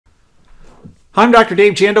I'm Dr.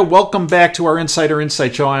 Dave Janda. Welcome back to our Insider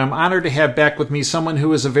Insight Show. I am honored to have back with me someone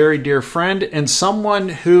who is a very dear friend and someone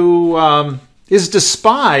who is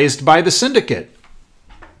despised by the syndicate.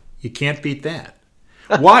 You can't beat that.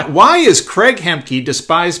 Why is Craig Hemke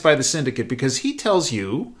despised by the syndicate? Because he tells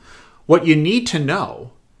you what you need to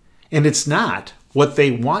know, and it's not what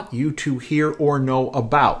they want you to hear or know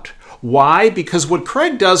about. Why? Because what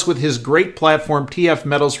Craig does with his great platform,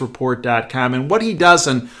 tfmetalsreport.com, and what he does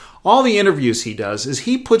in all the interviews he does is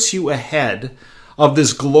he puts you ahead of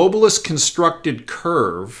this globalist constructed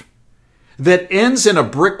curve that ends in a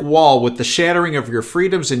brick wall with the shattering of your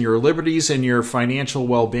freedoms and your liberties and your financial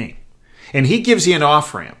well-being. And he gives you an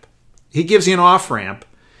off-ramp. He gives you an off-ramp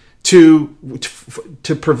to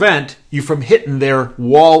prevent you from hitting their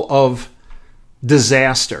wall of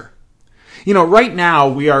disaster. You know, right now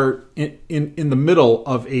we are in the middle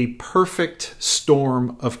of a perfect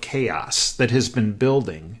storm of chaos that has been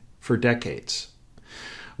building for decades.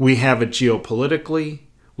 We have it geopolitically,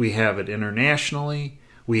 we have it internationally,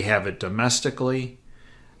 we have it domestically.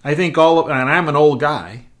 I think and I'm an old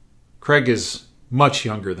guy. Craig is much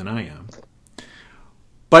younger than I am.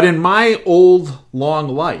 But in my old, long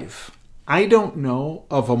life, I don't know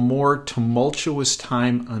of a more tumultuous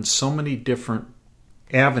time on so many different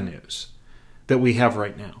avenues that we have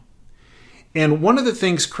right now. And one of the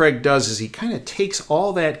things Craig does is he kind of takes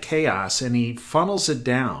all that chaos and he funnels it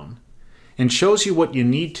down and shows you what you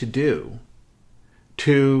need to do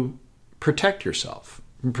to protect yourself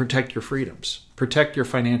and protect your freedoms, protect your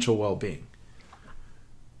financial well-being.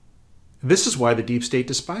 This is why the deep state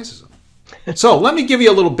despises him. So let me give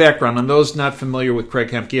you a little background on those not familiar with Craig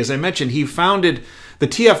Hemke. As I mentioned, he founded the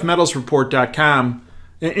tfmetalsreport.com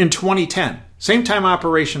in 2010. Same time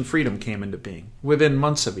Operation Freedom came into being, within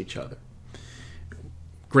months of each other.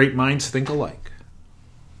 Great minds think alike.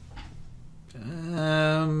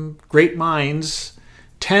 Great minds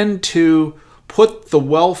tend to put the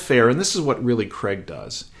welfare, and this is what really Craig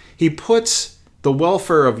does, he puts the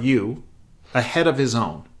welfare of you ahead of his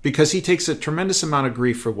own because he takes a tremendous amount of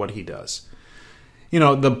grief for what he does. You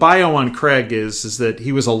know, the bio on Craig is that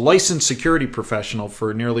he was a licensed security professional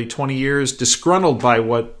for nearly 20 years, disgruntled by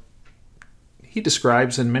what he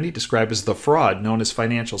describes and many describe as the fraud known as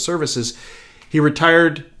financial services. He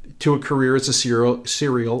retired to a career as a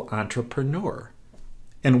serial entrepreneur.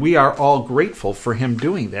 And we are all grateful for him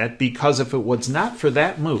doing that because if it was not for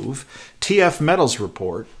that move, TF Metals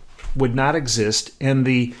Report would not exist and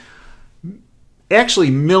the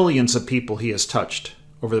actually millions of people he has touched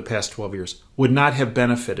over the past 12 years would not have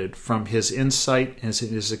benefited from his insight and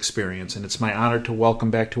his experience. And it's my honor to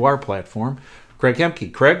welcome back to our platform, Craig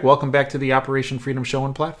Hemke. Craig, welcome back to the Operation Freedom Show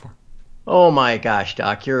and platform. Oh my gosh,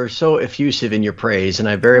 Doc, you're so effusive in your praise, and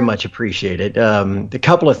I very much appreciate it. A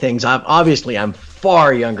couple of things. I'm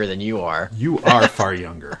far younger than you are. You are far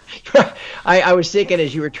younger. I was thinking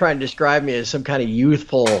as you were trying to describe me as some kind of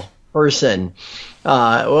youthful person.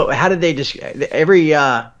 How did they describe every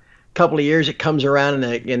couple of years it comes around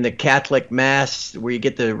in the Catholic Mass where you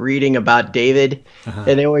get the reading about David,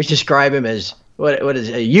 and they always describe him as what is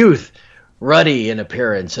a youth, ruddy in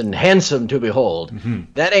appearance and handsome to behold. Mm-hmm.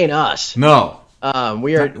 That ain't us. No.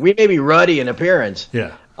 We may be ruddy in appearance.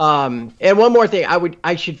 Yeah. And one more thing,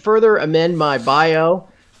 I should further amend my bio.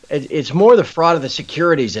 It's more the fraud of the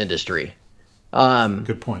securities industry.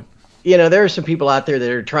 Good point. You know, there are some people out there that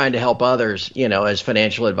are trying to help others, you know, as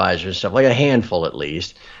financial advisors and stuff, like a handful at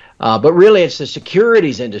least. But really, it's the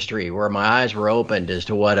securities industry where my eyes were opened as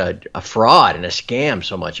to what a fraud and a scam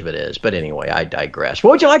so much of it is. But anyway, I digress.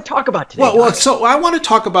 What would you like to talk about today? Well, so I want to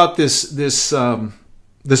talk about this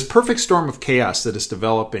perfect storm of chaos that is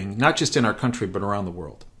developing, not just in our country but around the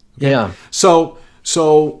world. Okay? Yeah. So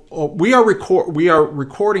we are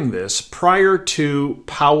recording this prior to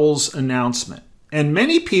Powell's announcement, and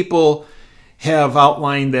many people have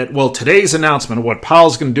outlined that, well, today's announcement of what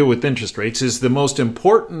Powell's going to do with interest rates is the most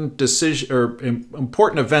important decision or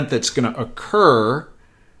important event that's going to occur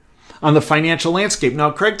on the financial landscape.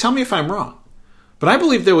 Now, Craig, tell me if I'm wrong, but I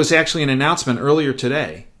believe there was actually an announcement earlier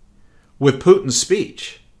today with Putin's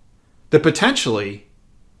speech that potentially,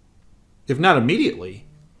 if not immediately,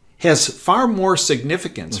 has far more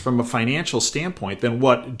significance from a financial standpoint than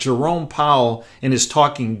what Jerome Powell and his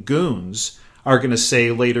talking goons are going to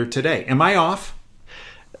say later today. Am I off?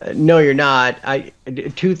 No, you're not.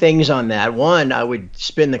 Two things on that. One, I would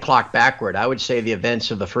spin the clock backward. I would say the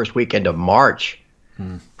events of the first weekend of March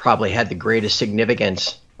probably had the greatest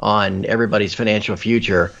significance on everybody's financial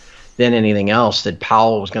future than anything else that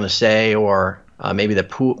Powell was going to say or maybe that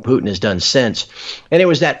Putin has done since. And it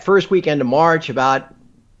was that first weekend of March, about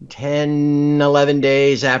 10, 11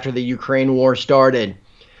 days after the Ukraine war started,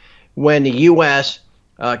 when the U.S.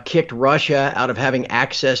 Kicked Russia out of having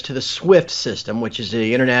access to the SWIFT system, which is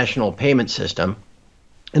the international payment system,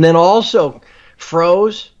 and then also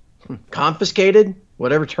froze, confiscated,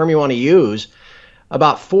 whatever term you want to use,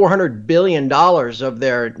 about $400 billion of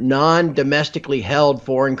their non-domestically held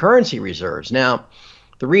foreign currency reserves. Now,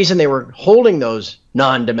 the reason they were holding those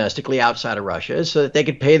non-domestically outside of Russia is so that they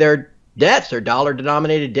could pay their debts, their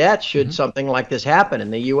dollar-denominated debts, should something like this happen.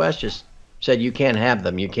 And the U.S. just said, you can't have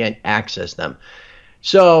them, you can't access them.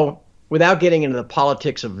 So without getting into the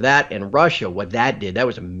politics of that and Russia, what that did, that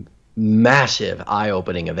was a massive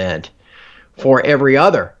eye-opening event for every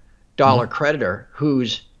other dollar creditor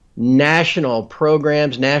whose national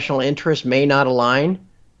programs, national interests may not align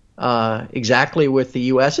exactly with the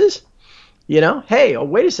U.S.'s. Hey,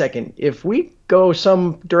 wait a second. If we go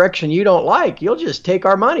some direction you don't like, you'll just take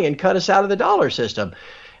our money and cut us out of the dollar system.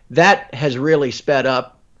 That has really sped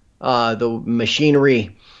up the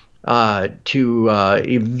machinery to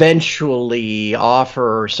eventually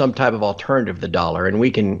offer some type of alternative to the dollar, and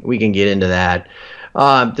we can get into that.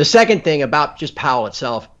 The second thing about just Powell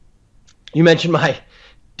itself, you mentioned my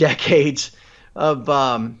decades of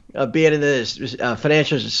being in this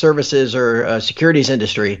financial services or securities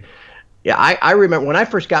industry. Yeah, I remember when I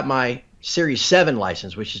first got my Series 7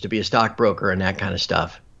 license, which is to be a stockbroker and that kind of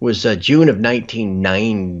stuff, was June of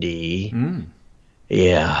 1990.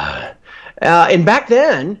 Yeah. And back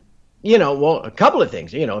then, a couple of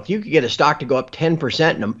things. If you could get a stock to go up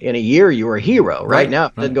 10% in a year, you were a hero. Right now,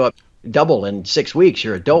 if it doesn't go up double in 6 weeks,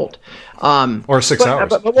 you're an adult. Or 6 hours.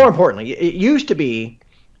 But more importantly, it used to be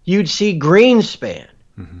you'd see Greenspan.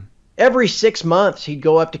 Every 6 months, he'd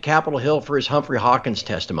go up to Capitol Hill for his Humphrey Hawkins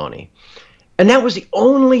testimony. And that was the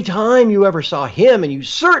only time you ever saw him, and you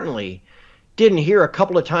certainly didn't hear a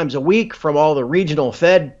couple of times a week from all the regional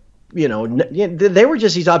Fed. They were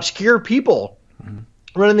just these obscure people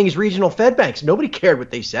running these regional Fed banks. Nobody cared what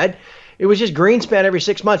they said. It was just Greenspan every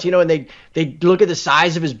 6 months, and they'd look at the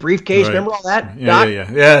size of his briefcase. Right. Remember all that?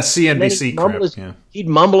 Yeah, CNBC crap. He'd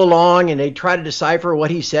mumble along, and they'd try to decipher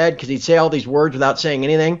what he said because he'd say all these words without saying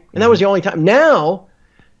anything. And that was the only time. Now,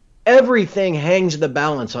 everything hangs in the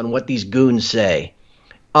balance on what these goons say.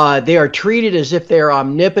 They are treated as if they are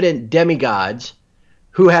omnipotent demigods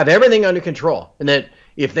who have everything under control, and that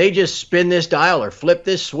if they just spin this dial or flip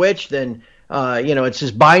this switch, then it's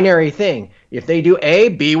this binary thing. If they do A,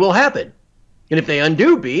 B will happen. And if they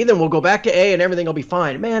undo B, then we'll go back to A and everything will be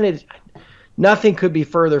fine. Man, nothing could be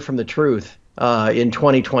further from the truth in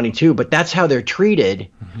 2022. But that's how they're treated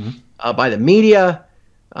by the media,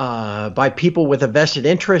 by people with a vested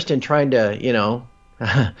interest in trying to,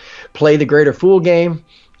 play the greater fool game.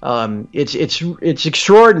 It's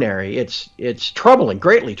extraordinary. It's troubling,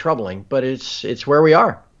 greatly troubling, but it's where we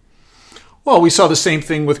are. Well, we saw the same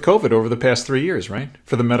thing with COVID over the past 3 years, right?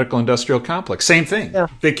 For the medical industrial complex. Same thing. Yeah.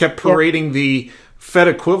 They kept parading the Fed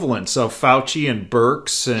equivalents of Fauci and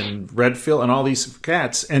Birx and Redfield and all these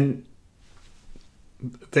cats, and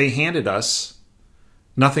they handed us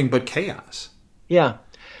nothing but chaos. Yeah.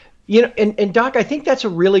 And Doc, I think that's a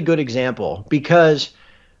really good example because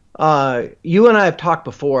you and I have talked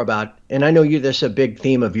before about, and I know this is a big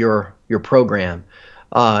theme of your program,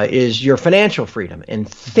 is your financial freedom and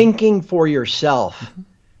thinking for yourself,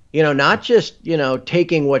 not just,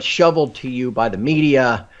 taking what's shoveled to you by the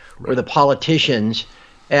media or the politicians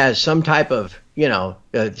as some type of,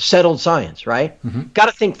 settled science, right? Got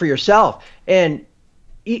to think for yourself and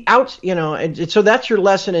and so that's your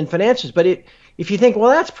lesson in finances. But if you think,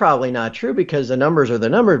 well, that's probably not true because the numbers are the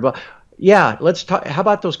numbers, but yeah, let's talk. How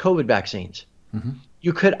about those COVID vaccines?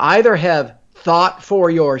 You could either have thought for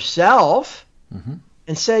yourself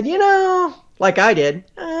and said, like I did,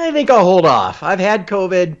 I think I'll hold off. I've had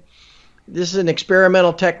COVID. This is an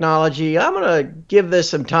experimental technology. I'm going to give this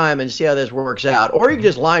some time and see how this works out. Or you can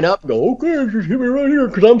just line up and go, okay, just hit me right here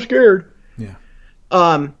because I'm scared.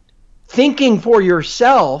 Yeah. Thinking for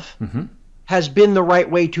yourself has been the right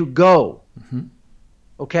way to go.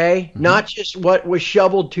 Okay? Not just what was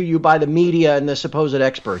shoveled to you by the media and the supposed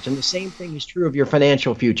experts. And the same thing is true of your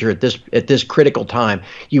financial future at this critical time.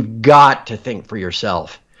 You've got to think for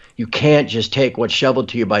yourself. You can't just take what's shoveled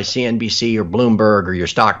to you by CNBC or Bloomberg or your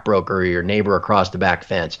stockbroker or your neighbor across the back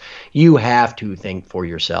fence. You have to think for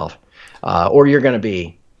yourself, or you're going to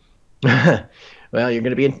be, well, you're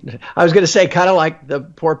going to be, I was going to say kind of like the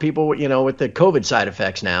poor people, with the COVID side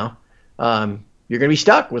effects now. You're going to be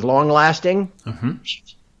stuck with long-lasting.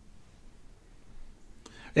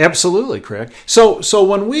 Absolutely, Craig. So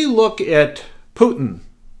when we look at Putin,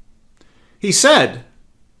 he said,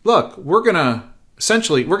 look, we're going to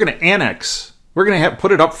annex. We're going to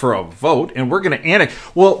put it up for a vote, and we're going to annex.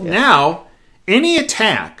 Well, now, any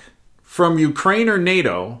attack from Ukraine or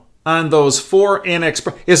NATO on those 4 annexed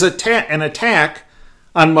is an attack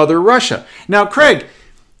on Mother Russia. Now, Craig,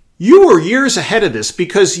 you were years ahead of this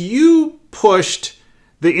because you pushed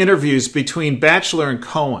the interviews between Batchelor and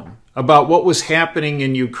Cohen about what was happening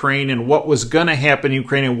in Ukraine and what was going to happen in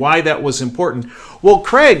Ukraine and why that was important. Well,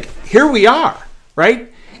 Craig, here we are, right?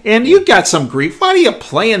 And you got some grief. Why are you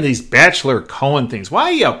playing these Batchelor-Cohen things? Why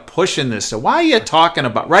are you pushing this? Why are you talking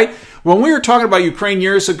about, right? When we were talking about Ukraine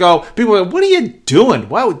years ago, people were, what are you doing?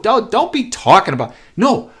 Well, don't be talking about.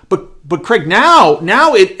 No, but Craig, now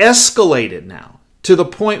it escalated now to the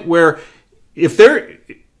point where if they're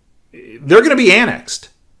going to be annexed.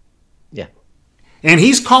 Yeah. And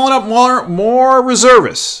he's calling up more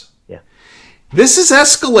reservists. Yeah. This is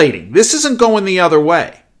escalating. This isn't going the other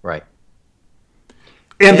way. Right.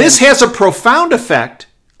 And this has a profound effect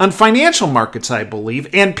on financial markets, I believe,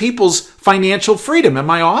 and people's financial freedom.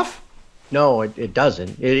 Am I off? No, it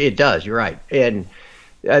doesn't. It does. You're right. And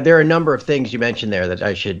there are a number of things you mentioned there that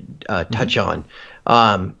I should touch on.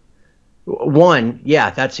 One,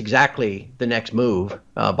 yeah, that's exactly the next move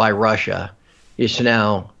by Russia, is to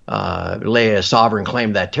now lay a sovereign claim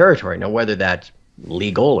to that territory. Now, whether that's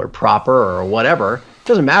legal or proper or whatever, it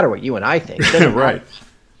doesn't matter what you and I think. It doesn't Right.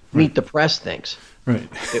 Meet the press thinks. Right.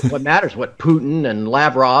 What matters what Putin and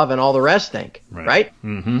Lavrov and all the rest think, right?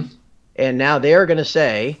 Mm-hmm. And now they're going to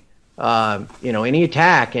say, any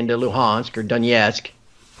attack into Luhansk or Donetsk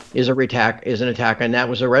is an attack, and that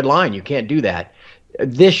was a red line. You can't do that.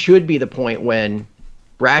 This should be the point when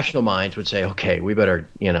rational minds would say, okay, we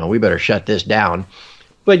better shut this down.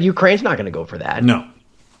 But Ukraine's not going to go for that. No.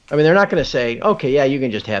 I mean, they're not going to say, okay, yeah, you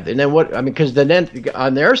can just have it. And then what? I mean, because then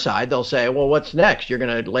on their side, they'll say, well, what's next? You're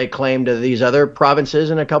going to lay claim to these other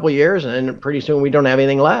provinces in a couple of years, and then pretty soon we don't have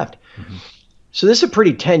anything left. Mm-hmm. So this is a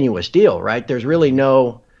pretty tenuous deal, right? There's really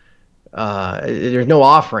no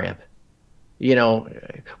off ramp.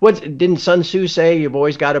 Didn't Sun Tzu say? You've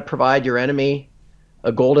always got to provide your enemy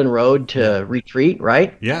a golden road to retreat,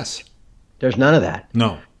 right? Yes. There's none of that.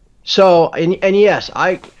 No. So, and yes,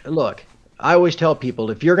 I always tell people,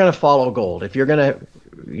 if you're going to follow gold, if you're going to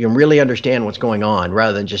really understand what's going on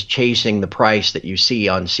rather than just chasing the price that you see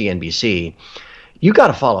on CNBC, you got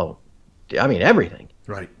to follow, everything.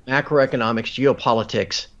 Right. Macroeconomics,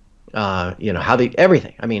 geopolitics,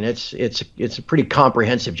 everything. I mean, it's a pretty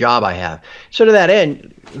comprehensive job I have. So to that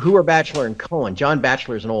end, who are Batchelor and Cohen? John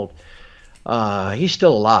Batchelor is an old, he's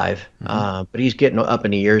still alive, but he's getting up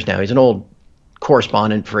in the years now. He's an old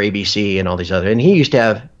correspondent for ABC and all these other, and he used to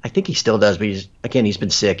have, I think he still does, but he's been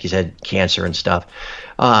sick. He's had cancer and stuff.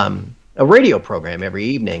 A radio program every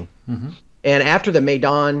evening. Mm-hmm. And after the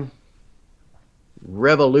Maidan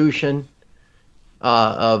revolution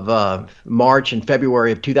of March and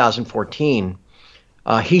February of 2014,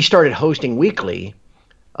 he started hosting weekly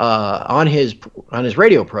on his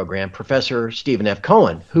radio program, Professor Stephen F.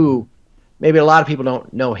 Cohen, who maybe a lot of people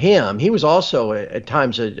don't know him. He was also at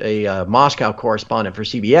times a Moscow correspondent for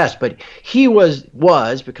CBS, but he was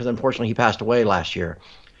because unfortunately he passed away last year,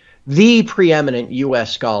 the preeminent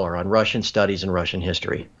U.S. scholar on Russian studies and Russian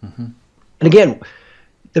history. Mm-hmm. And again,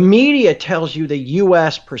 the media tells you the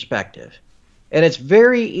U.S. perspective, and it's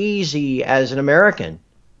very easy as an American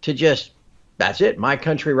to just, that's it, my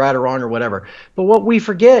country, right or wrong or whatever. But what we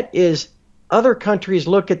forget is other countries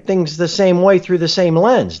look at things the same way through the same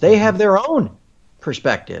lens. They have their own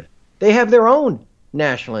perspective. They have their own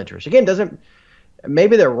national interest. Again,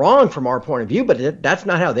 maybe they're wrong from our point of view, but that's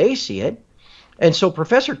not how they see it. And so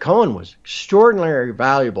Professor Cohen was extraordinarily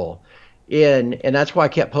valuable and that's why I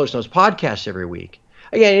kept posting those podcasts every week.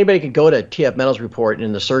 Again, anybody can go to TF Metals Report and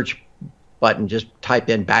in the search button, just type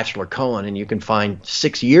in Batchelor Cohen and you can find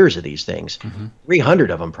 6 years of these things,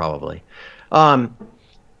 300 of them probably.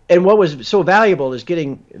 And what was so valuable is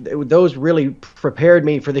getting those really prepared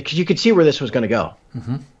me for because you could see where this was going to go.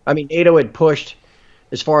 Mm-hmm. I mean, NATO had pushed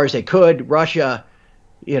as far as they could. Russia,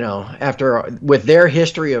 with their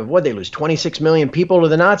history of what they lose 26 million people to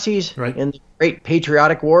the Nazis in the Great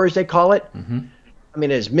Patriotic War, as they call it. Mm-hmm. I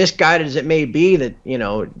mean, as misguided as it may be that,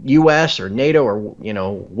 U.S. or NATO or,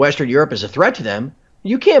 Western Europe is a threat to them,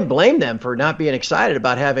 you can't blame them for not being excited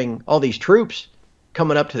about having all these troops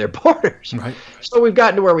coming up to their borders. Right. So we've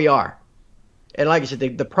gotten to where we are. And like I said,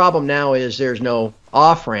 the problem now is there's no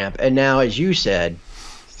off-ramp. And now, as you said,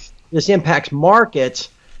 this impacts markets,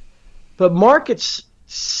 but markets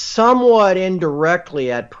somewhat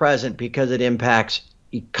indirectly at present because it impacts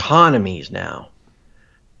economies now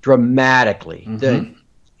dramatically. Mm-hmm. The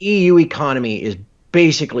EU economy is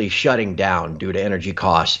basically shutting down due to energy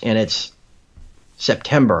costs, and it's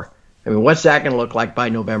September. I mean, what's that going to look like by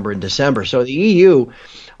November and December? So the EU,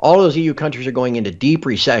 all those EU countries are going into deep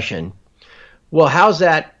recession. Well, how's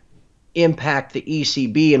that impact the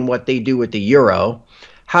ECB and what they do with the euro?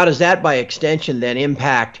 How does that, by extension, then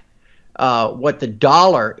impact what the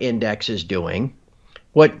dollar index is doing?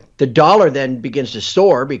 What the dollar then begins to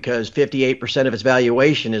soar because 58% of its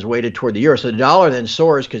valuation is weighted toward the euro. So the dollar then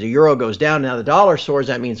soars because the euro goes down. Now the dollar soars.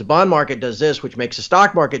 That means the bond market does this, which makes the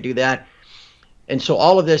stock market do that. And so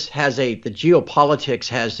all of this has the geopolitics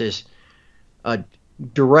has this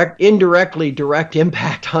indirectly direct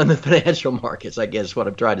impact on the financial markets, I guess is what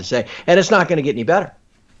I'm trying to say. And it's not going to get any better.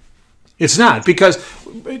 It's not, because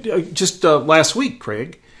just last week,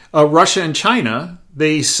 Craig, Russia and China,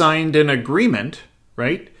 they signed an agreement,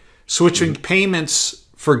 right, switching payments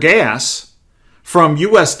for gas from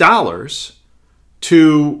U.S. dollars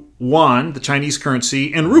to yuan, the Chinese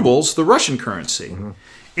currency, and rubles, the Russian currency. Mm-hmm.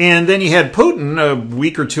 And then you had Putin a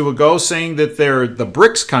week or two ago saying that they're the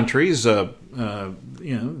BRICS countries,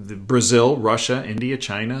 Brazil, Russia, India,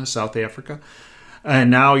 China, South Africa.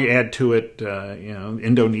 And now you add to it,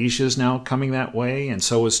 Indonesia is now coming that way, and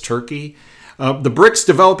so is Turkey. The BRICS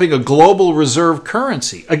developing a global reserve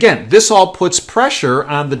currency. Again, this all puts pressure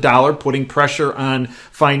on the dollar, putting pressure on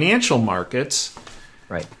financial markets.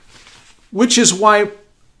 Right. Which is why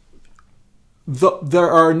there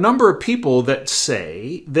are a number of people that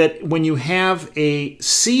say that when you have a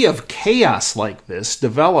sea of chaos like this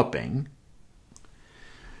developing,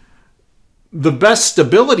 the best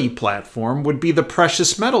stability platform would be the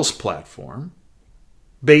precious metals platform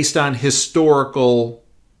based on historical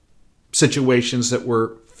situations that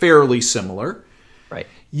were fairly similar. Right.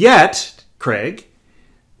 Yet, Craig,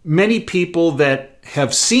 many people that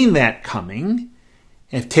have seen that coming,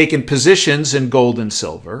 have taken positions in gold and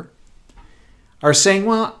silver, are saying,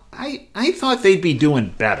 well, I thought they'd be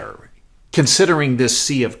doing better considering this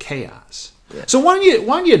sea of chaos. Yeah. So why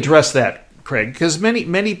don't you address that, Craig? Because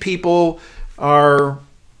many people are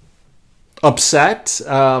upset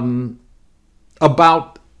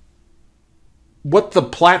about what the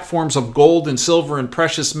platforms of gold and silver and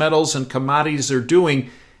precious metals and commodities are doing,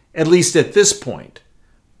 at least at this point.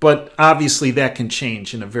 But obviously that can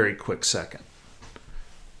change in a very quick second.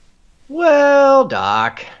 Well,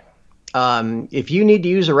 Doc, if you need to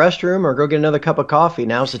use a restroom or go get another cup of coffee,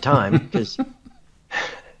 now's the time, because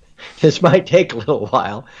this might take a little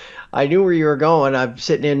while. I knew where you were going. I'm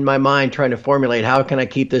sitting in my mind trying to formulate how can I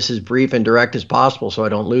keep this as brief and direct as possible so I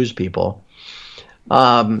don't lose people.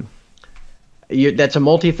 That's a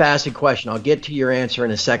multifaceted question. I'll get to your answer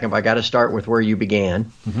in a second, but I got to start with where you began.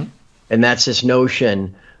 Mm-hmm. And that's this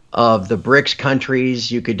notion of the BRICS countries.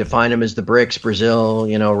 You could define them as the BRICS, Brazil,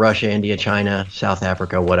 Russia, India, China, South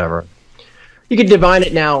Africa, whatever. You could define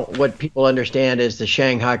it now, what people understand as the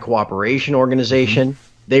Shanghai Cooperation Organization. Mm-hmm.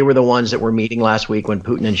 They were the ones that were meeting last week when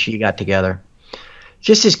Putin and Xi got together.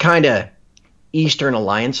 Just this kind of Eastern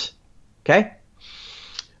alliance, okay?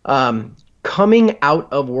 Coming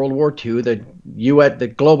out of World War II,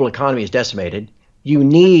 the global economy is decimated. You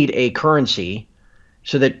need a currency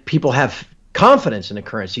so that people have confidence in the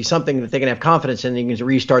currency, something that they can have confidence in, and you can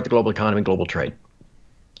restart the global economy, global trade.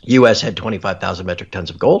 U.S. had 25,000 metric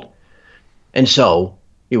tons of gold, and so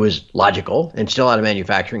it was logical and still had a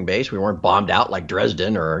manufacturing base. We weren't bombed out like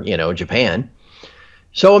Dresden or, Japan.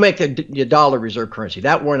 So we'll make the dollar reserve currency.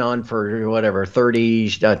 That went on for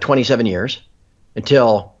 27 years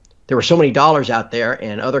until there were so many dollars out there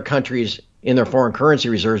and other countries in their foreign currency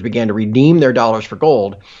reserves began to redeem their dollars for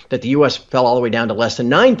gold that the U.S. fell all the way down to less than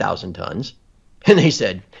 9,000 tons. And they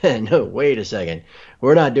said, no, wait a second.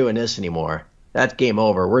 We're not doing this anymore. That's game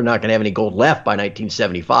over. We're not going to have any gold left by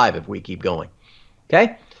 1975 if we keep going.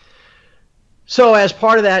 Okay? So as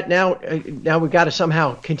part of that, now we've got to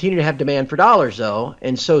somehow continue to have demand for dollars, though.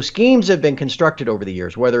 And so schemes have been constructed over the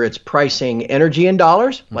years, whether it's pricing energy in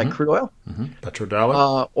dollars, like crude oil,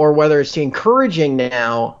 petrodollar, or whether it's the encouraging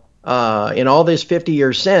now, in all this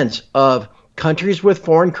 50-year sense, of countries with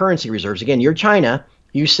foreign currency reserves. Again, you're China.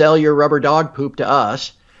 You sell your rubber dog poop to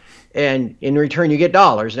us, and in return you get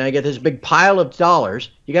dollars. Now you get this big pile of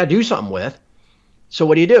dollars you got to do something with. So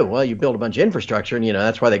what do? Well, you build a bunch of infrastructure, and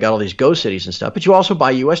that's why they got all these ghost cities and stuff. But you also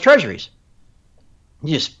buy U.S. treasuries.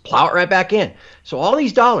 You just plow it right back in. So all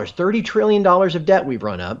these dollars, $30 trillion of debt we've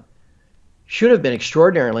run up, should have been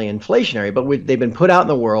extraordinarily inflationary, but they've been put out in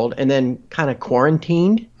the world and then kind of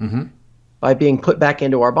quarantined by being put back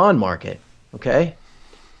into our bond market. Okay?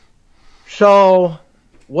 So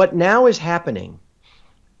what now is happening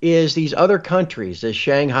is these other countries, the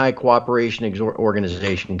Shanghai Cooperation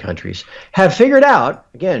Organization countries, have figured out,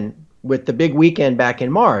 again, with the big weekend back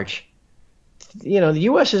in March, the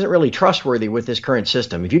U.S. isn't really trustworthy with this current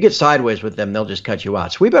system. If you get sideways with them, they'll just cut you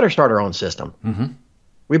out. So we better start our own system. Mm-hmm.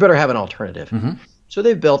 We better have an alternative. Mm-hmm. So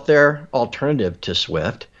they've built their alternative to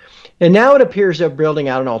SWIFT. And now it appears they're building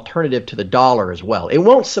out an alternative to the dollar as well. It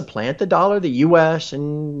won't supplant the dollar. The U.S.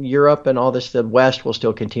 and Europe and all this, the West will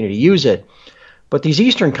still continue to use it. But these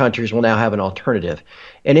Eastern countries will now have an alternative.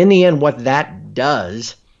 And in the end, what that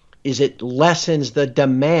does is it lessens the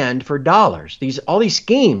demand for dollars. All these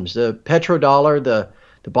schemes, the petrodollar,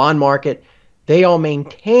 the bond market, they all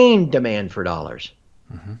maintain demand for dollars.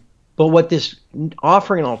 Mm-hmm. But what this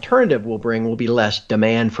offering an alternative will bring will be less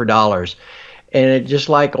demand for dollars. And just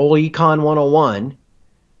like old Econ 101,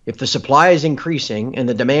 if the supply is increasing and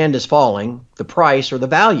the demand is falling, the price or the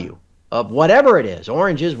value of whatever it is,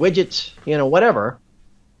 oranges, widgets, whatever,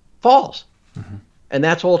 falls. Mm-hmm. And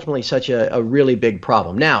that's ultimately such a really big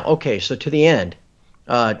problem. Now, okay, so to the end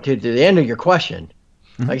of your question,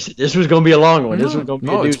 mm-hmm. like I said, this was going to be a long one. This was going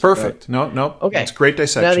to be it's perfect. No. Okay. It's great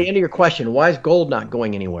dissection. Now, the end of your question, why is gold not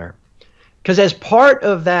going anywhere? Because as part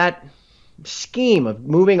of that scheme of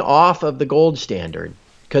moving off of the gold standard,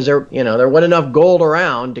 because there wasn't enough gold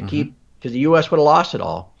around to keep, because the U.S. would have lost it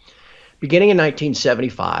all. Beginning in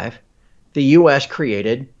 1975, the U.S.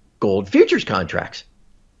 created gold futures contracts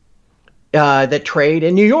that trade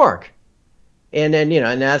in New York. And then,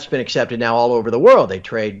 and that's been accepted now all over the world. They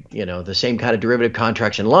trade, the same kind of derivative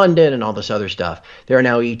contracts in London and all this other stuff. There are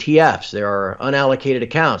now ETFs. There are unallocated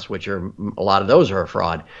accounts, which a lot of those are a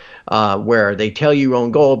fraud, where they tell you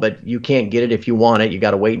own gold, but you can't get it if you want it. You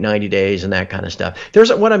got to wait 90 days and that kind of stuff.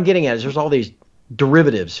 What I'm getting at is there's all these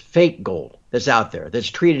derivatives, fake gold that's out there that's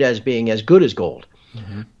treated as being as good as gold.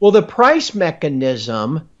 Mm-hmm. Well, the price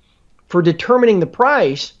mechanism for determining the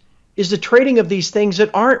price is the trading of these things that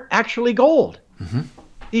aren't actually gold. Mm-hmm.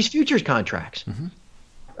 These futures contracts. Mm-hmm.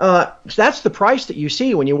 So that's the price that you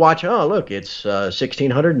see when you watch, oh, look, it's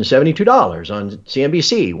 $1,672 on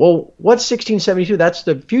CNBC. Well, what's $1,672? That's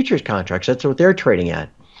the futures contracts. That's what they're trading at.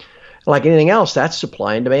 Like anything else, that's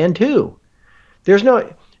supply and demand too.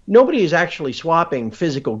 Nobody is actually swapping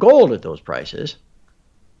physical gold at those prices.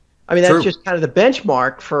 I mean, that's just kind of the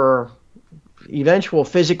benchmark for eventual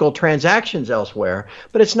physical transactions elsewhere,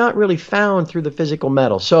 but it's not really found through the physical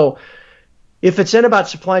metal. So if it's in about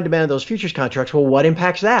supply and demand of those futures contracts, well, what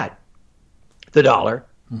impacts that? The dollar,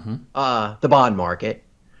 the bond market,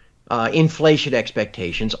 inflation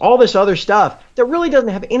expectations, all this other stuff that really doesn't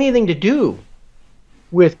have anything to do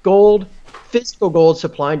with gold, physical gold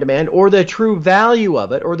supply and demand, or the true value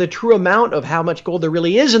of it, or the true amount of how much gold there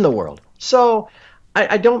really is in the world. So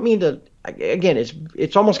I don't mean to, again,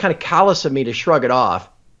 it's almost kind of callous of me to shrug it off,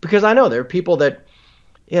 because I know there are people that,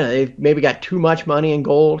 they've maybe got too much money in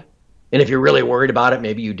gold. And if you're really worried about it,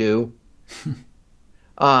 maybe you do. So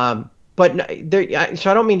I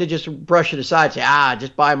don't mean to just brush it aside, say,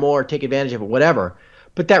 just buy more, take advantage of it, whatever.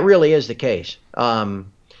 But that really is the case.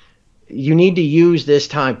 You need to use this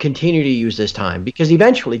time, continue to use this time, because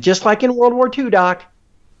eventually, just like in World War II, Doc,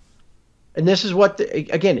 and this is what,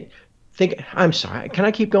 I'm sorry, can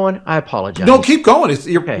I keep going? I apologize. No, keep going.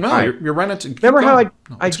 You're running to. Remember how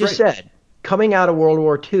I just said, coming out of World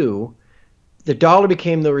War II, the dollar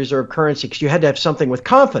became the reserve currency because you had to have something with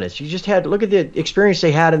confidence. You just had, look at the experience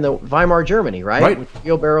they had in the Weimar Germany, right? With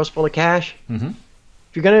wheelbarrows full of cash. Mm-hmm.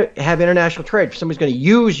 If you're going to have international trade, if somebody's going to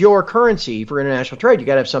use your currency for international trade, you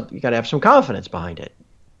got to have some confidence behind it.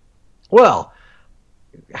 Well,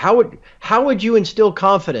 how would you instill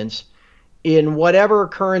confidence in whatever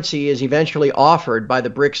currency is eventually offered by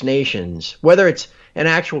the BRICS nations, whether it's an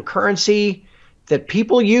actual currency that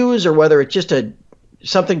people use or whether it's just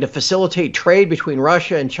something to facilitate trade between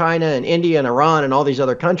Russia and China and India and Iran and all these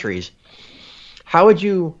other countries? How would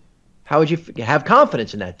you have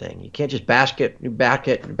confidence in that thing? You can't just basket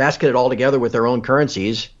it all together with their own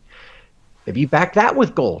currencies. If you back that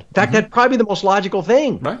with gold, in fact, that'd probably be the most logical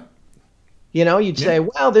thing. Right. You'd say,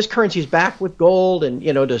 well, this currency is backed with gold, and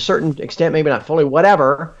to a certain extent, maybe not fully,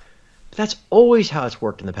 whatever. But that's always how it's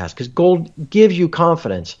worked in the past, because gold gives you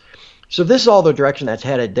confidence. So if this is all the direction that's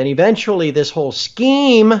headed, then eventually this whole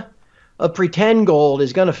scheme of pretend gold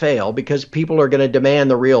is going to fail because people are going to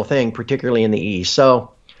demand the real thing, particularly in the East.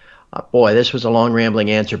 So, boy, this was a long,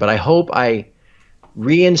 rambling answer, but I hope I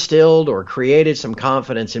reinstilled or created some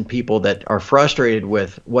confidence in people that are frustrated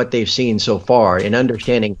with what they've seen so far in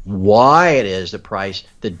understanding why it is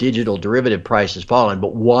the digital derivative price has fallen,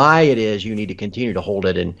 but why it is you need to continue to hold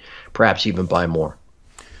it and perhaps even buy more.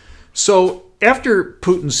 So after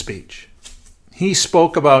Putin's speech, he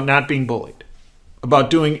spoke about not being bullied, about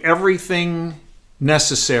doing everything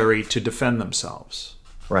necessary to defend themselves.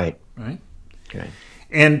 Right. Okay.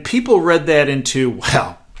 And people read that into,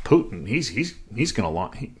 well, Putin, he's going to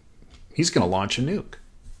launch a nuke.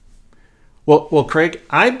 Well, Craig,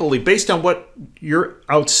 I believe, based on what your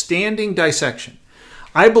outstanding dissection,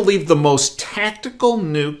 I believe the most tactical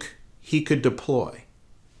nuke he could deploy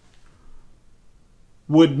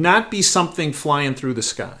would not be something flying through the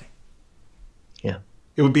sky. Yeah.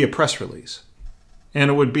 It would be a press release. And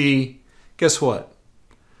it would be, guess what?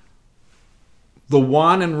 The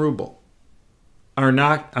yuan and ruble are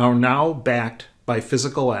now backed by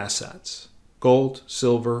physical assets. Gold,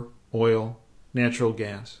 silver, oil, natural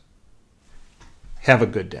gas. Have a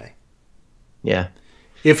good day. Yeah.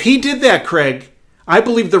 If he did that, Craig, I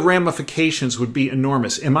believe the ramifications would be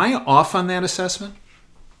enormous. Am I off on that assessment?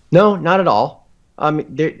 No, not at all.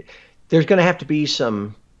 There's going to have to be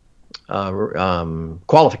some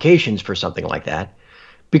qualifications for something like that,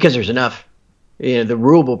 because there's enough. The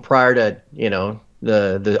ruble prior to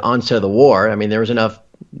the onset of the war. I mean, there was enough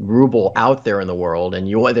ruble out there in the world, and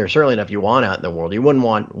there's certainly enough yuan out in the world. You wouldn't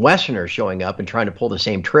want Westerners showing up and trying to pull the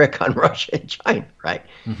same trick on Russia and China, right?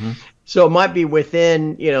 Mm-hmm. So it might be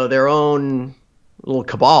within their own little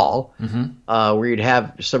cabal, where you'd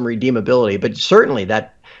have some redeemability, but certainly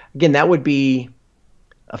that would be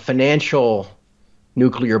a financial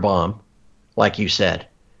nuclear bomb, like you said.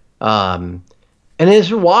 And this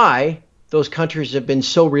is why those countries have been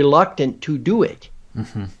so reluctant to do it,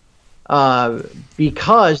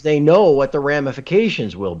 because they know what the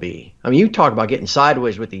ramifications will be. I mean, you talk about getting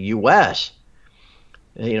sideways with the U.S.,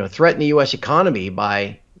 threaten the U.S. economy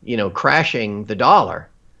by, crashing the dollar.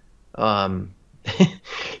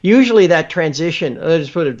 Usually that transition, let's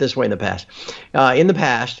put it this way, in the past,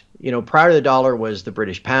 prior to the dollar was the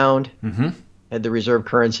British pound, had the reserve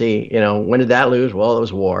currency. When did that lose? Well, it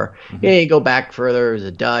was war. You go back further,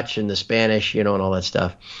 the Dutch and the Spanish, and all that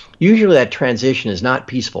stuff. Usually that transition is not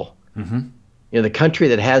peaceful. The country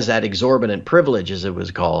that has that exorbitant privilege, as it was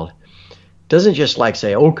called, doesn't just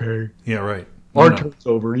say, okay, yeah, right, our turn's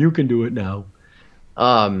over, you can do it now.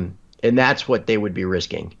 And that's what they would be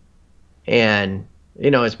risking. And,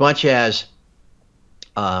 as much as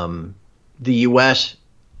the U.S.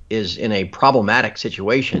 is in a problematic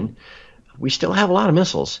situation, we still have a lot of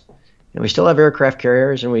missiles, and we still have aircraft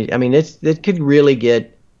carriers, and it could really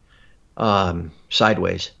get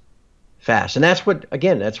sideways fast. And that's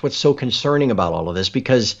what's so concerning about all of this,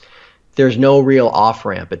 because there's no real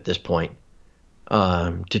off-ramp at this point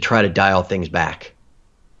to try to dial things back.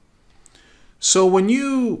 So when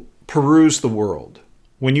you peruse the world,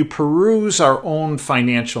 when you peruse our own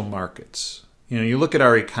financial markets, you look at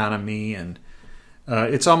our economy, and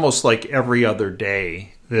it's almost like every other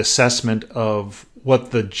day, the assessment of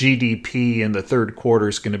what the GDP in the third quarter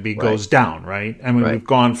is going to be goes down, right? I mean, we've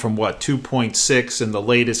gone from 2.6, and the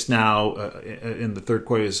latest now in the third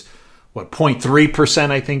quarter is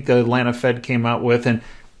 0.3%, I think the Atlanta Fed came out with. And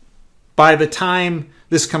by the time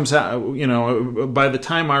this comes out, by the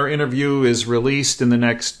time our interview is released in the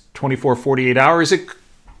next 24, 48 hours,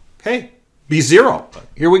 be zero.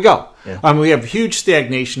 Here we go. Yeah. We have huge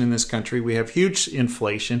stagnation in this country. We have huge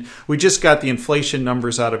inflation. We just got the inflation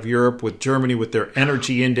numbers out of Europe, with Germany with their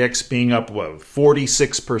energy index being up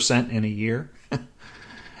 46% in a year.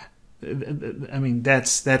 I mean,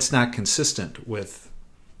 that's not consistent with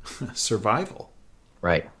survival.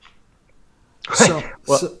 Right.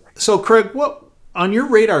 So Craig, what on your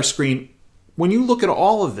radar screen, when you look at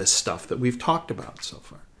all of this stuff that we've talked about so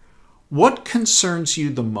far, what concerns you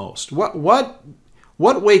the most? What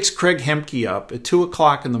wakes Craig Hemke up at 2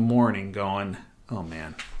 o'clock in the morning going, oh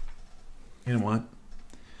man, you know what?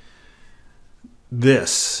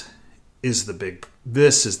 This is the big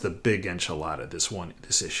enchilada,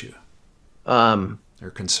 this issue. Or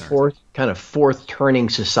concern. Fourth turning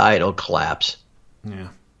societal collapse. Yeah.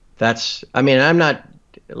 I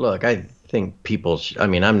think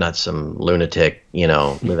I'm not some lunatic,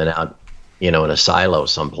 living out, in a silo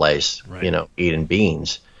someplace, right, eating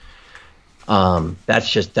beans.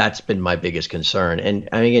 That's been my biggest concern. And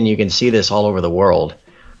again, you can see this all over the world.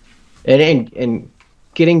 And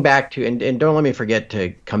getting back to, and don't let me forget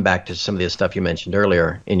to come back to some of the stuff you mentioned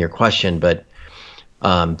earlier in your question, but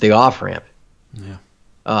the off-ramp. Yeah.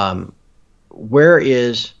 Where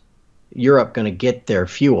is Europe going to get their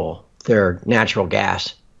fuel, their natural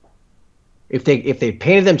gas? If they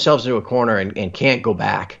painted themselves into a corner and can't go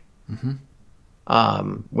back,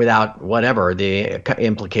 without whatever the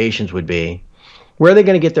implications would be, where are they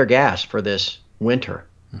going to get their gas for this winter?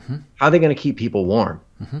 How are they going to keep people warm?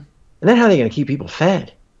 And then how are they going to keep people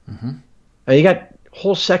fed? You got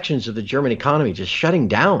whole sections of the German economy just shutting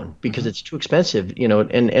down because it's too expensive,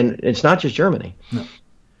 and it's not just Germany. No.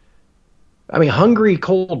 Hungry,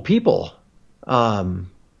 cold people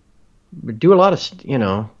do a lot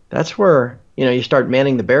of, that's where, you start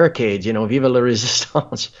manning the barricades, viva la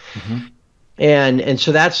resistance. And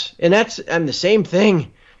so that's the same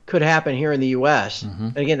thing could happen here in the U.S.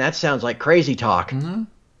 And again, that sounds like crazy talk.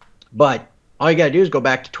 But all you got to do is go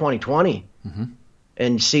back to 2020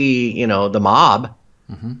 and see, you know, the mob.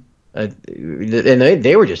 And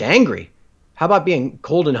they were just angry. How about being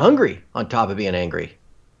cold and hungry on top of being angry?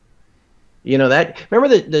 You know, that,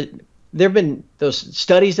 remember there have been those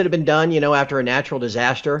studies that have been done, you know, after a natural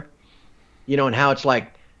disaster, you know, and how it's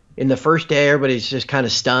like in the first day, everybody's just kind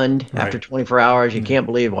of stunned. After 24 hours, you can't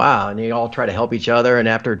believe, wow. And you all try to help each other. And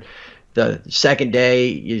after the second day,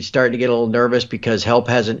 you're starting to get a little nervous because help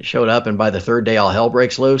hasn't showed up. And by the third day, all hell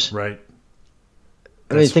breaks loose. Right.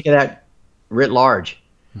 I mean, think of that writ large.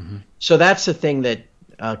 So that's the thing that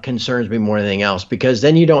concerns me more than anything else, because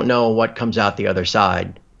then you don't know what comes out the other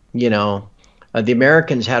side. You know, the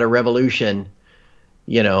Americans had a revolution,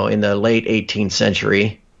 you know, in the late 18th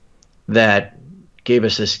century that gave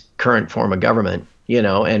us this current form of government, you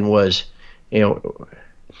know, and was, you know,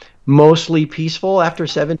 mostly peaceful after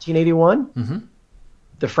 1781.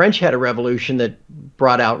 The French had a revolution that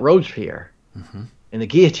brought out Robespierre and the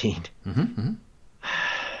guillotine.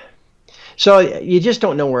 So you just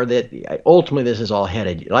don't know where that ultimately this is all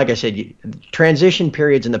headed. Like I said, transition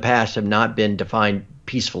periods in the past have not been defined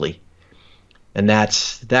peacefully, and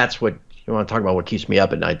that's what you want to talk about. What keeps me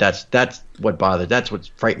up at night. That's what bothers. That's what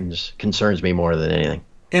concerns me more than anything.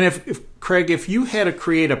 And if Craig, if you had to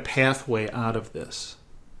create a pathway out of this,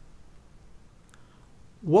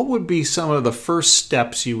 what would be some of the first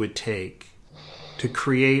steps you would take to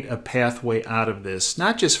create a pathway out of this,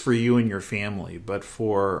 not just for you and your family, but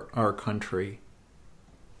for our country,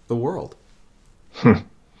 the world?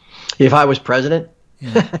 If I was president?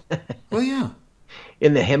 Yeah. Well, yeah.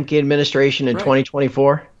 In the Hemke administration in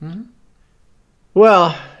 2024?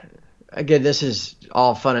 Well, again, this is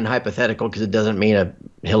all fun and hypothetical because it doesn't mean a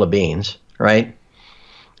hill of beans, right?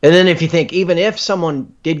 And then if you think, even if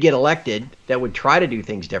someone did get elected that would try to do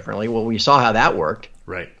things differently, well, we saw how that worked.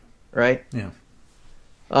 Right? Yeah.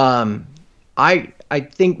 I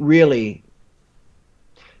think really,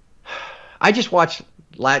 I just watched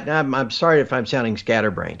I'm sorry if I'm sounding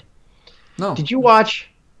scatterbrained. No. Did you watch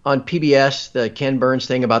on PBS the Ken Burns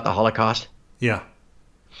thing about the Holocaust? Yeah.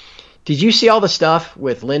 Did you see all the stuff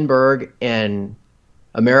with Lindbergh and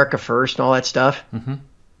America First and all that stuff?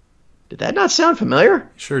 Did that not sound familiar?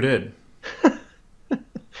 Sure did.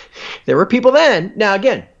 There were people then. Now,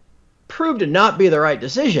 again, proved to not be the right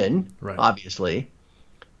decision, obviously.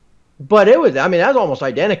 But it was, I mean, that was almost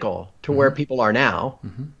identical to where people are now,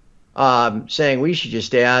 saying we should just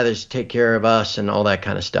stay out of this, take care of us, and all that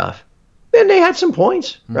kind of stuff. And they had some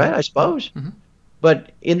points, right, I suppose.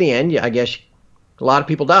 But in the end, I guess a lot of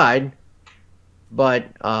people died. But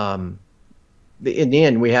in the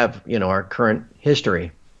end, we have, you know, our current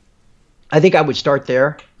history. I think I would start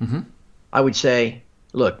there. I would say,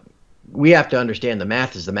 look, we have to understand the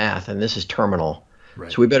math is the math, and this is terminal.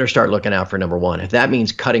 So we better start looking out for number one. If that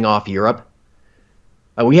means cutting off Europe,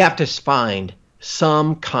 we have to find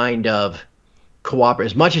some kind of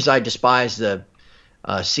cooperation. As much as I despise the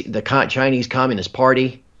Chinese Communist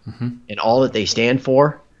Party and all that they stand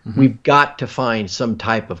for, we've got to find some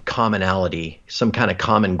type of commonality, some kind of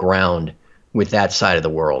common ground with that side of the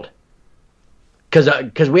world.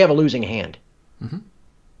 Because we have a losing hand.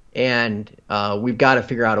 And we've got to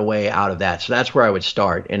figure out a way out of that. So that's where I would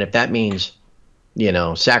start. And if that means, you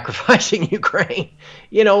know, sacrificing Ukraine,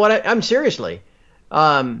 you know what, I'm seriously,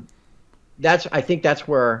 I think that's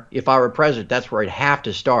where, if I were president, that's where I'd have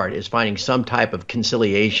to start, is finding some type of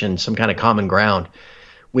conciliation, some kind of common ground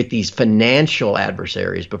with these financial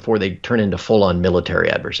adversaries before they turn into full-on military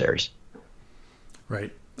adversaries.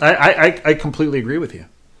 Right. I completely agree with you.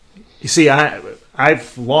 You see,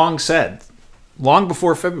 I've long said, long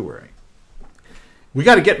before February, we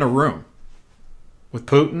got to get in a room with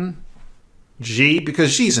Putin, Xi,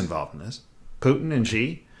 because Xi's involved in this, Putin and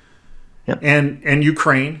Xi, and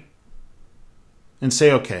Ukraine, and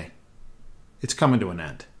say, okay, it's coming to an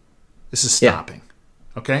end. This is stopping.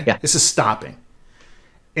 Okay? This is stopping.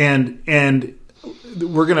 And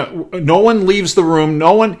we're going to, no one leaves the room.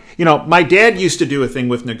 No one, you know, my dad used to do a thing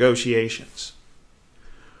with negotiations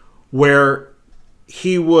where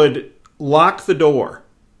he would lock the door,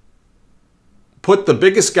 put the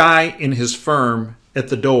biggest guy in his firm at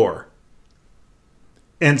the door,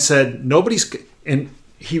 and said, nobody's, and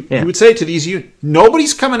he would say to these youth,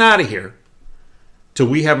 nobody's coming out of here till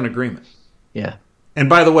we have an agreement. Yeah. And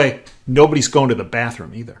by the way, nobody's going to the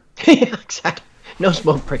bathroom either. Yeah, exactly. No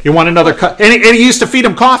smoke break. You want another cup? And he used to feed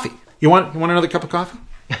him coffee. You want another cup of coffee?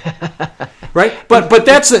 Right?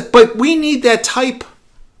 But we need that type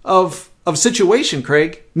of situation,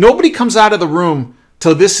 Craig. Nobody comes out of the room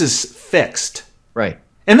till this is fixed. Right.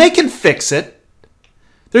 And they can fix it.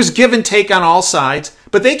 There's give and take on all sides,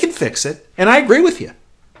 but they can fix it. And I agree with you.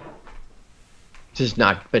 It's just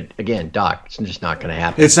not, but again, Doc, it's just not going to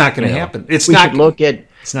happen. It's not going to happen. We should look at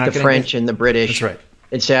the French and the British. That's right.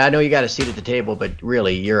 And say, I know you got a seat at the table, but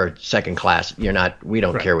really, you're second class. You're not. We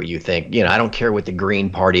don't care what you think. I don't care what the Green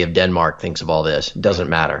Party of Denmark thinks of all this. It doesn't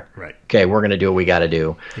matter. Right. Okay, we're going to do what we got to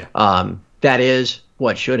do. Yeah. That is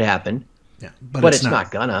what should happen. Yeah. But it's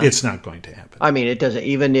not gonna. It's not going to happen. I mean, it doesn't.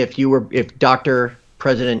 Even if Dr.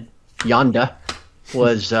 President Yonda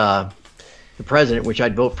was the president, which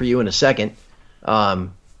I'd vote for you in a second,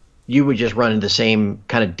 you would just run into the same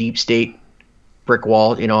kind of deep state brick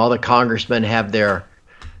wall. All the congressmen have their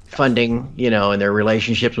funding, and their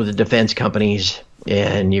relationships with the defense companies,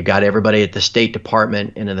 and you've got everybody at the State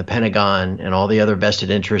Department and in the Pentagon and all the other vested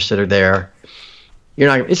interests that are there. You're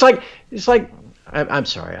not. It's like. I'm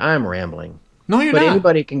sorry, I'm rambling. No, you're not. But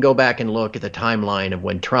anybody can go back and look at the timeline of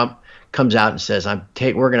when Trump comes out and says,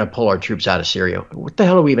 we're going to pull our troops out of Syria. What the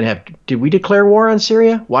hell do we even have? Did we declare war on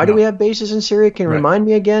Syria? Why do we have bases in Syria? Can you remind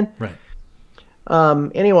me again? Right.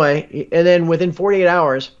 Anyway, and then within 48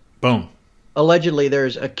 hours, boom. Allegedly,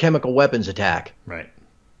 there's a chemical weapons attack. Right.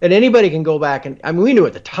 And anybody can go back and, we knew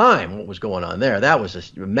at the time what was going on there. That was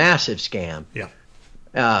a massive scam. Yeah.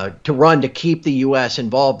 To keep the U.S.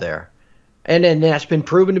 involved there. And then that's been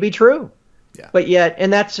proven to be true. Yeah. But yet,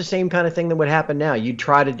 and that's the same kind of thing that would happen now. You'd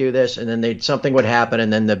try to do this, and then something would happen,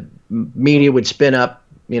 and then the media would spin up,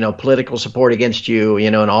 political support against you,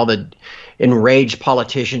 and all the enraged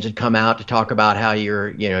politicians would come out to talk about how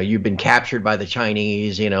you've been captured by the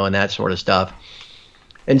Chinese, and that sort of stuff.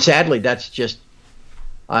 And sadly, that's just,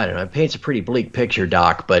 I don't know, it paints a pretty bleak picture,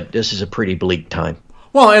 Doc, but this is a pretty bleak time.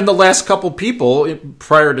 Well, and the last couple people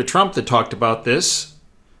prior to Trump that talked about this,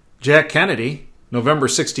 Jack Kennedy, November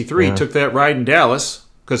 1963, took that ride in Dallas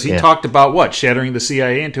because he talked about shattering the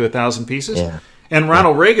CIA into 1,000 pieces. Yeah. And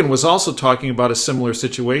Ronald Reagan was also talking about a similar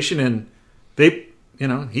situation, and they,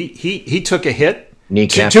 he took a hit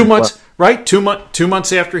 2 months, right? 2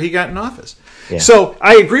 months after he got in office. Yeah. So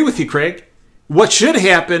I agree with you, Craig. What should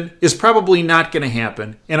happen is probably not going to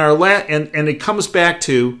happen, and and it comes back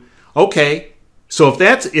to okay. So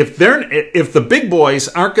if the big boys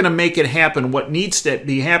aren't going to make it happen, what needs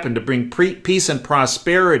to happen to bring peace and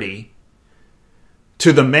prosperity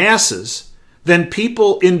to the masses, then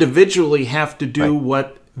people individually have to do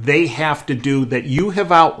what they have to do that you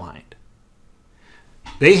have outlined.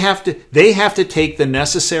 They have to take the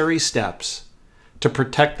necessary steps to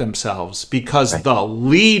protect themselves because the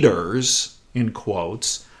leaders, in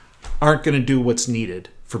quotes, aren't going to do what's needed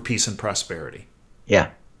for peace and prosperity. Yeah.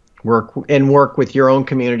 Work with your own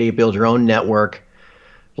community, build your own network,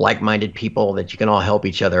 like-minded people that you can all help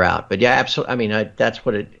each other out. But yeah, absolutely. I mean, that's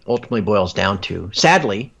what it ultimately boils down to.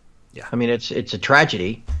 Sadly, I mean, it's a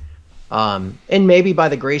tragedy. And maybe by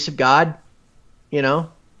the grace of God,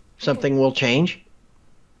 something will change,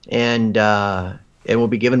 and we'll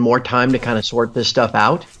be given more time to kind of sort this stuff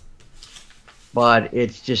out. But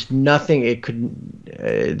it's just nothing.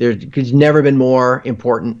 There's never been more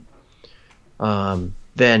important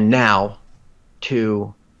than now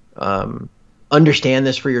to understand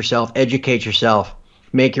this for yourself, educate yourself,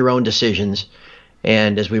 make your own decisions,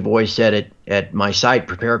 and as we've always said at my site,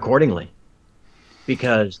 prepare accordingly,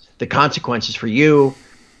 because the consequences for you,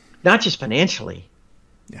 not just financially,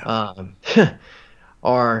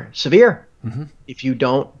 are severe if you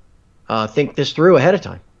don't think this through ahead of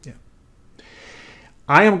time.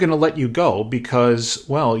 I am going to let you go because,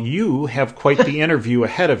 well, you have quite the interview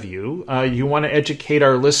ahead of you. You want to educate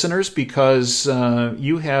our listeners because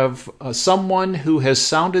you have someone who has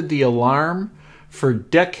sounded the alarm for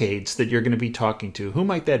decades that you're going to be talking to. Who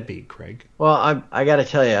might that be, Craig? Well, I got to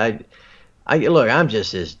tell you, look,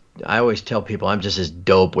 I always tell people I'm just as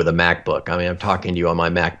dope with a MacBook. I mean, I'm talking to you on my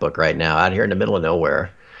MacBook right now out here in the middle of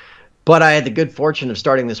nowhere. But I had the good fortune of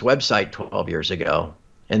starting this website 12 years ago.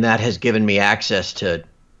 And that has given me access to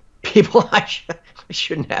people I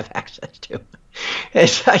shouldn't have access to.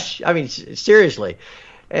 I mean, seriously.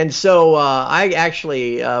 And so I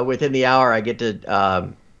actually, within the hour, I get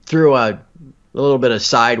to, through a little bit of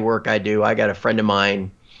side work I do, I got a friend of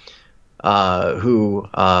mine who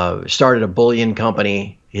started a bullion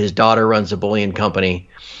company. His daughter runs a bullion company.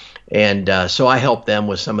 And so I help them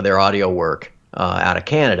with some of their audio work out of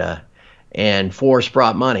Canada. And for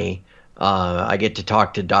Sprott Money, I get to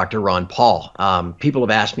talk to Dr. Ron Paul. People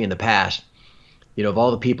have asked me in the past, of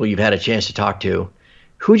all the people you've had a chance to talk to,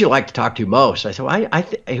 who would you like to talk to most? I said, well,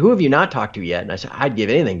 who have you not talked to yet? And I said, I'd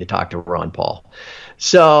give anything to talk to Ron Paul.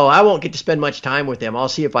 So I won't get to spend much time with him. I'll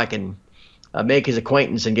see if I can make his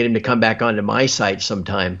acquaintance and get him to come back onto my site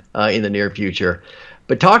sometime in the near future.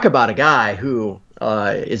 But talk about a guy who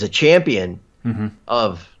is a champion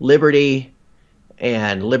of liberty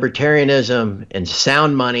and libertarianism and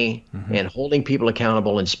sound money and holding people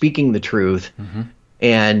accountable and speaking the truth.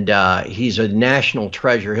 And he's a national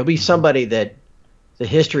treasure. He'll be somebody that the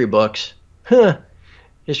history books,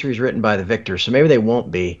 history is written by the victor, so maybe they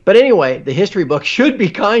won't be. But anyway, the history books should be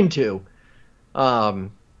kind to,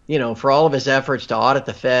 for all of his efforts to audit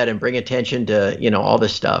the Fed and bring attention to, all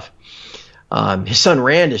this stuff. His son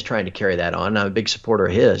Rand is trying to carry that on. I'm a big supporter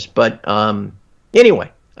of his. But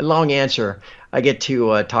anyway, a long answer. I get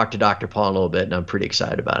to talk to Dr. Paul a little bit, and I'm pretty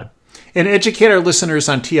excited about it. And educate our listeners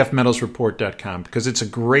on tfmetalsreport.com, because it's a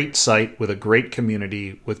great site with a great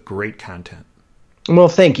community with great content. Well,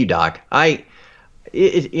 thank you, Doc.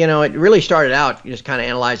 It really started out just kind of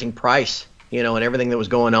analyzing price, and everything that was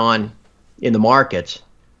going on in the markets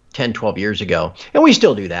 10, 12 years ago. And we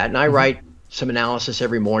still do that. And I write some analysis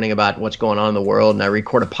every morning about what's going on in the world, and I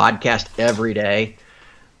record a podcast every day,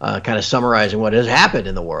 kind of summarizing what has happened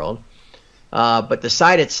in the world. But the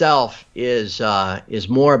site itself is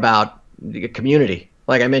more about the community.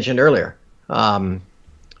 Like I mentioned earlier,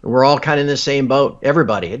 we're all kind of in the same boat.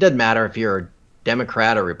 Everybody. It doesn't matter if you're a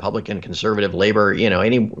Democrat or Republican, conservative, labor,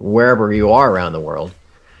 wherever you are around the world.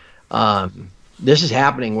 This is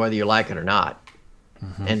happening whether you like it or not.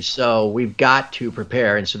 And so we've got to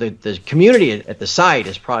prepare. And so the community at the site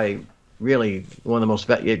is probably really one of the most,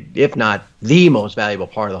 if not the most valuable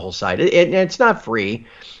part of the whole site. It's not free.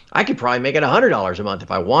 I could probably make it $100 a month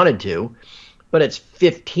if I wanted to, but it's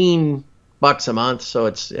 $15 a month. So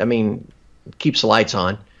it keeps the lights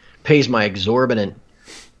on, pays my exorbitant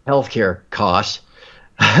healthcare costs,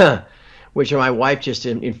 which my wife just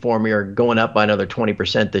informed me are going up by another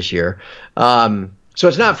 20% this year. So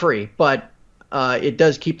it's not free, but it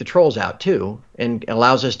does keep the trolls out too, and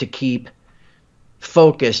allows us to keep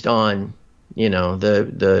focused on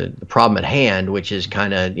the problem at hand, which is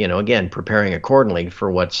kind of, again, preparing accordingly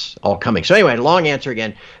for what's all coming. So anyway, long answer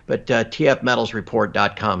again, but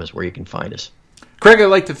tfmetalsreport.com is where you can find us. Craig, I'd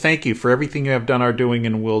like to thank you for everything you have done, are doing,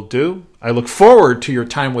 and will do. I look forward to your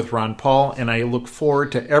time with Ron Paul, and I look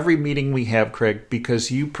forward to every meeting we have, Craig,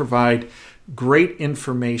 because you provide great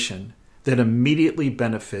information that immediately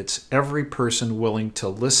benefits every person willing to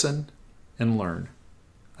listen and learn.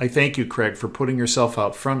 I thank you, Craig, for putting yourself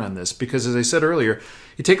out front on this, because as I said earlier,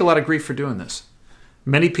 you take a lot of grief for doing this.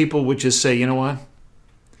 Many people would just say, you know what?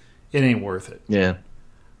 It ain't worth it. Yeah.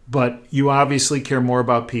 But you obviously care more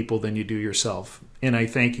about people than you do yourself. And I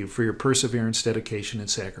thank you for your perseverance, dedication, and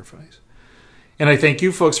sacrifice. And I thank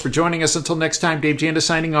you folks for joining us. Until next time, Dave Janda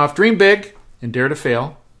signing off. Dream big and dare to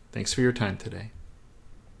fail. Thanks for your time today.